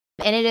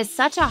And it is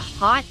such a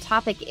hot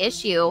topic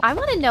issue. I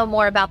want to know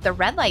more about the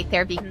red light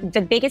therapy.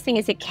 The biggest thing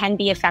is it can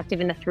be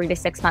effective in the 3 to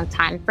 6 month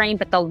time frame,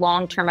 but the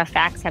long-term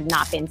effects have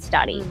not been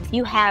studied. If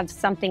you have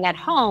something at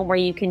home where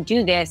you can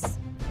do this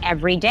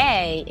every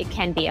day, it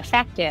can be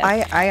effective.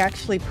 I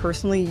actually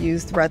personally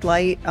used red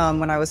light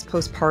when I was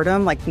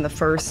postpartum, like in the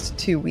first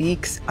 2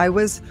 weeks. I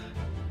was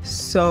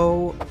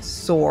so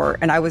sore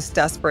and I was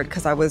desperate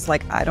because I was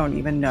like, I don't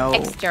even know.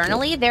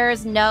 Externally, there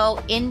is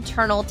no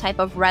internal type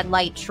of red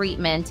light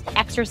treatment.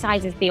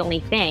 Exercise is the only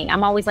thing.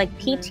 I'm always like,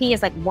 PT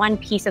is like one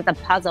piece of the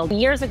puzzle.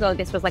 Years ago,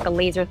 this was like a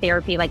laser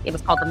therapy, like it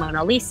was called the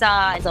Mona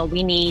Lisa. So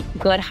we need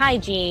good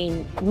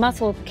hygiene,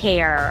 muscle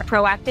care,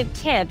 proactive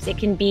tips. It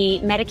can be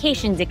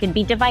medications, it can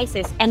be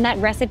devices. And that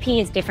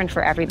recipe is different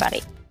for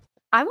everybody.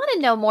 I want to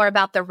know more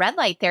about the red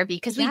light therapy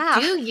because we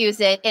do use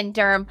it in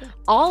derm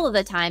all of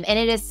the time. And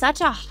it is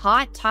such a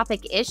hot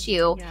topic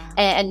issue.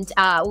 And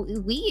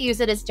we use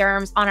it as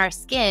derms on our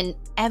skin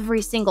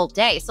every single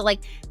day. So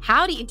like,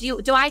 how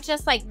do I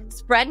just like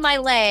spread my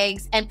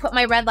legs and put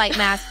my red light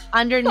mask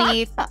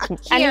underneath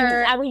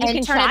here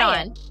and turn it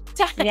on?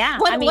 Yeah.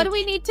 What do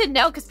we need to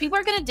know? Because people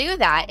are going to do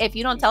that if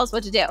you don't tell us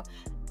what to do.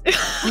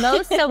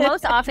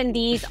 Most often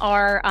these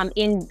are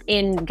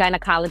in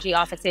gynecology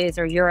offices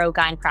or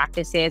urogyn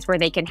practices where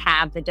they can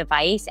have the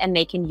device and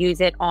they can use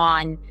it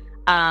on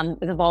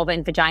the vulva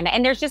and vagina.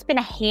 And there's just been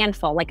a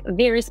handful, like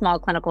very small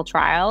clinical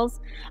trials.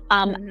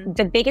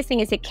 The biggest thing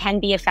is it can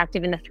be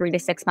effective in the 3 to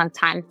 6 month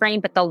time frame,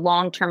 but the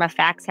long-term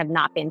effects have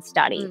not been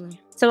studied.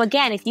 So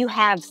again, if you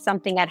have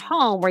something at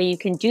home where you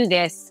can do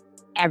this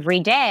every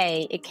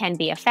day, it can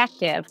be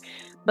effective,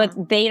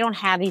 but they don't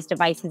have these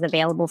devices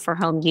available for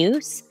home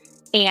use.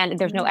 And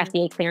there's no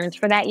FDA clearance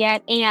for that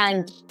yet.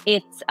 And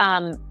it's,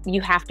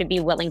 you have to be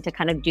willing to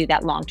kind of do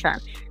that long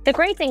term. The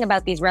great thing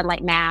about these red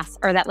light masks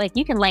are that like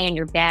you can lay in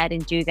your bed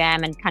and do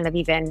them and kind of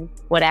even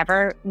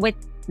whatever. With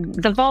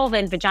the vulva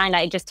and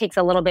vagina, it just takes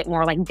a little bit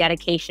more like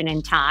dedication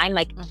and time.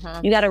 Like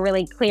you got to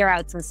really clear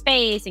out some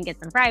space and get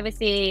some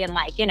privacy and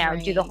like, you know,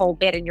 do the whole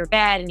bit in your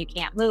bed and you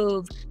can't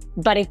move.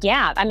 But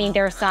I mean,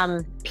 there are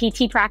some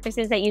PT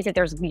practices that use it.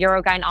 There's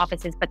urogyn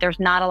offices, but there's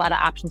not a lot of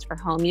options for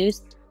home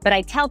use. But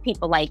I tell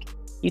people like,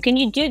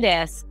 you do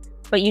this,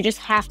 but you just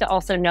have to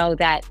also know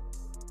that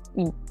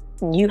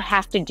you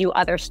have to do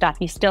other stuff.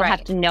 You still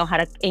have to know how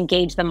to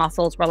engage the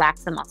muscles,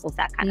 relax the muscles,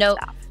 that kind of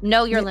stuff.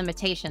 Know your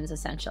limitations,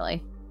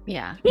 essentially.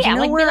 Yeah,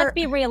 like let's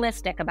be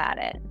realistic about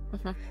it.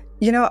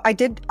 You know,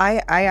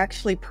 I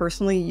actually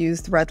personally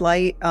used red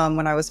light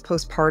when I was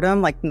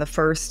postpartum, like in the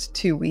first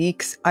 2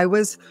 weeks. I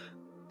was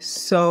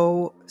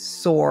so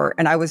sore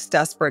and I was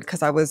desperate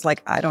because I was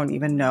like, I don't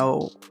even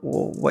know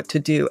what to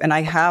do. And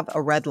I have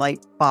a red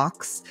light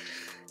box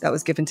that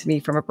was given to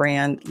me from a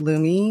brand,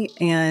 Lumi.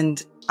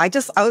 And I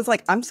was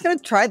like, I'm just going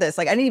to try this.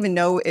 Like, I didn't even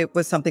know it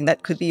was something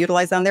that could be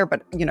utilized down there,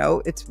 but you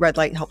know, it's red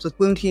light helps with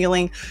wound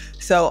healing.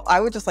 So I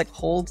would just like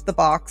hold the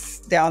box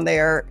down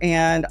there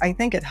and I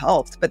think it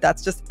helped, but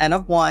that's just N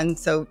of 1.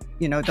 So,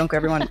 you know, don't go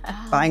everyone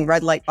buying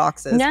red light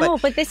boxes. No,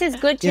 but this is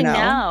good to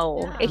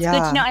know. It's good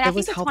to know. And I think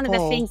it's helpful. one of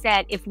the things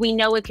that if we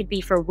know it could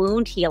be for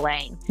wound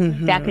healing,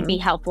 that could be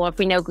helpful. If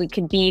we know it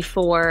could be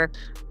for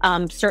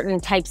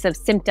certain types of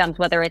symptoms,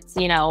 whether it's,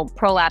 you know,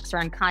 prolapse or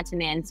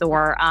incontinence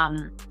or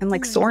and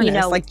like soreness, you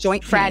know, like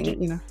joint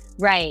pain, you know.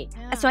 Right.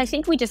 Yeah. So I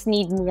think we just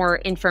need more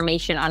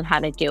information on how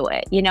to do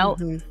it. You know,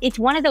 it's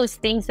one of those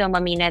things though,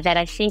 Mamina, that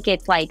I think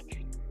it's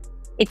like,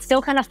 it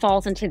still kind of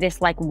falls into this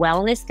like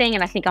wellness thing.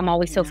 And I think I'm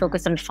always so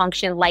focused on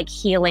function, like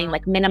healing,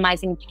 like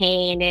minimizing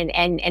pain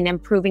and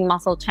improving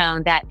muscle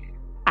tone that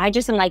I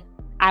just am like,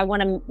 I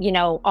want to, you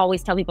know,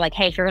 always tell people like,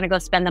 hey, if you're going to go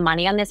spend the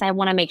money on this, I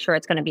want to make sure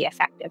it's going to be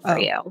effective for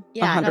you.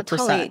 Yeah, 100%.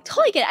 No,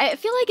 totally get it. I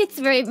feel like it's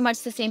very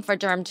much the same for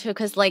derm too,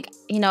 because like,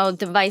 you know,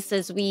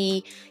 devices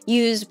we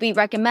use, we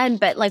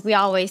recommend, but like we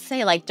always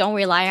say, like, don't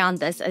rely on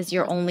this as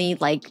your only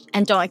like,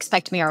 and don't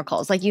expect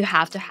miracles. Like you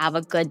have to have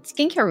a good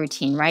skincare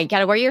routine, right? You got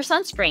to wear your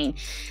sunscreen,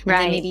 and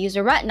then maybe use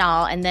your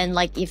retinol. And then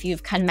like, if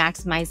you've kind of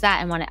maximized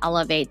that and want to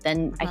elevate,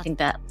 then I think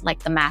that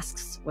like the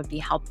masks would be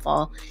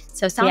helpful.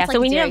 So it sounds like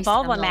so we need a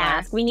vulva similar.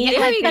 mask. We need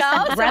There you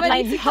go. red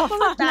light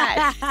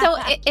that.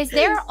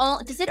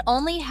 So does it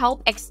only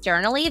help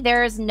externally?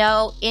 There is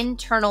no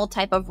internal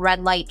type of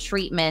red light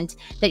treatment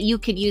that you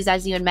could use,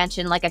 as you had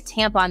mentioned, like a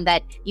tampon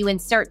that you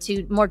insert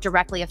to more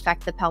directly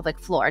affect the pelvic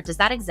floor. Does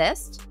that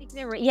exist?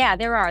 Yeah,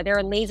 there are. There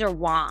are laser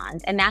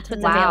wands, and that's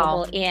what's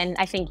available in,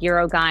 I think,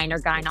 urogyn or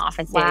gyn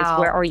offices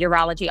or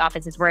urology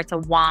offices where it's a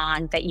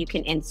wand that you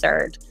can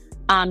insert.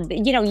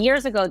 You know,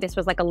 years ago, this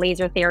was like a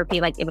laser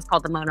therapy, like it was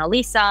called the Mona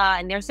Lisa.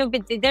 And there's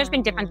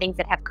been different things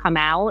that have come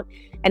out.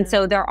 And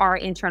so there are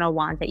internal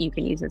wands that you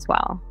can use as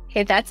well.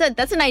 Hey, that's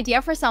an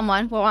idea for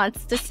someone who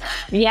wants to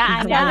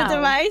I know. the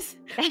device.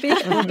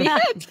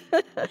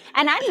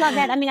 And I love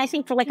that. I mean, I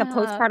think for like a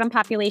postpartum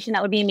population,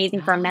 that would be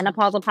amazing. For a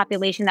menopausal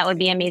population, that would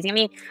be amazing. I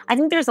mean, I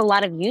think there's a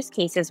lot of use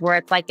cases where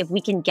it's like, if we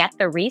can get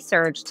the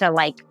research to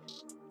like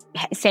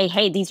say,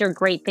 hey, these are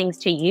great things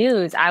to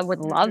use, I would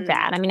love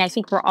that. I mean, I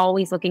think we're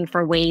always looking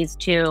for ways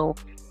to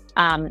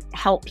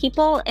help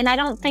people. And I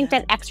don't think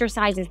that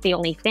exercise is the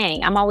only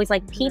thing. I'm always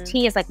like,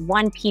 PT is like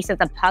one piece of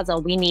the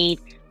puzzle. We need,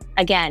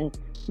 again,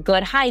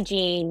 good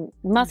hygiene,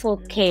 muscle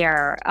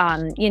care,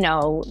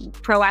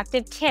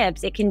 proactive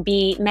tips. It can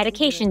be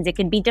medications, it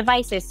can be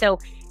devices. So,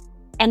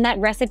 and that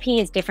recipe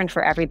is different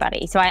for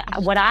everybody. So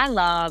what I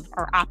love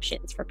are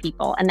options for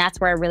people. And that's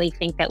where I really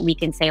think that we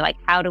can say, like,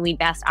 how do we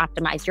best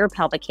optimize your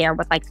pelvic care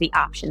with like the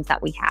options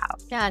that we have?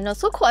 Yeah, no,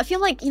 so cool. I feel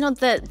like,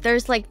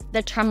 there's like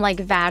the term like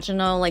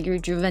vaginal, like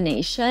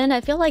rejuvenation.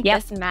 I feel like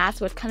this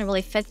mask would kind of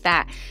really fit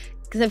that.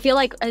 Because I feel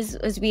like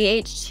as we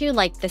age too,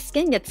 like the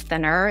skin gets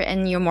thinner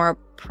and you're more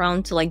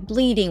prone to like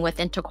bleeding with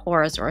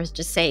intercourse, or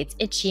just say it's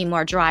itchy,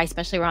 more dry,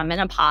 especially around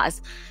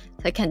menopause.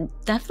 So I can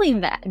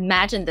definitely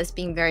imagine this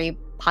being very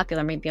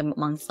popular maybe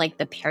amongst like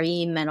the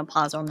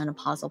perimenopause or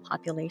menopausal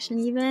population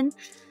even.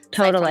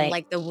 Totally. From,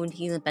 like the wound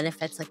healing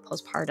benefits like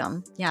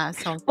postpartum. Yeah.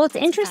 So well, it's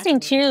interesting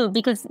too,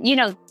 because,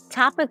 there's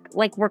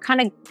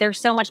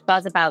so much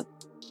buzz about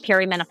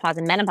perimenopause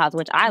and menopause,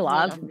 which I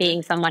love,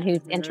 being someone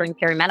who's entering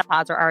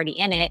perimenopause or already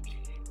in it.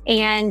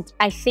 And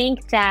I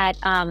think that,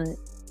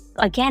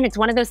 again, it's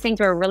one of those things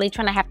where we're really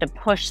trying to have to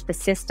push the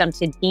system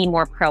to be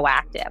more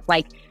proactive.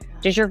 Like,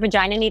 does your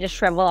vagina need to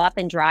shrivel up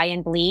and dry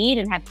and bleed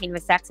and have pain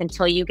with sex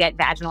until you get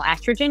vaginal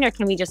estrogen? Or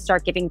can we just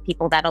start giving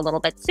people that a little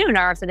bit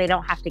sooner so they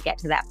don't have to get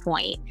to that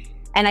point?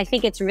 And I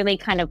think it's really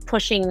kind of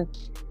pushing,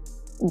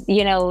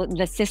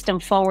 the system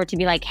forward to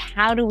be like,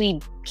 how do we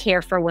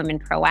care for women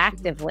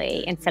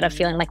proactively instead of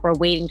feeling like we're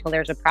waiting till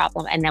there's a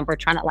problem and then we're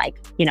trying to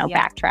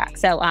backtrack.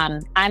 So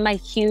I'm a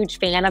huge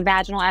fan of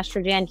vaginal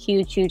estrogen,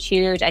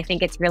 huge. I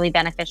think it's really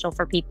beneficial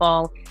for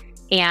people.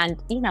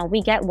 And,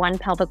 we get one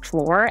pelvic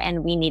floor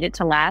and we need it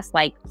to last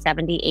like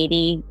 70,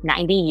 80,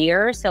 90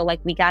 years. So like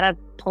we got to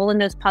pull in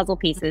those puzzle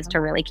pieces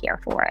to really care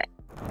for it.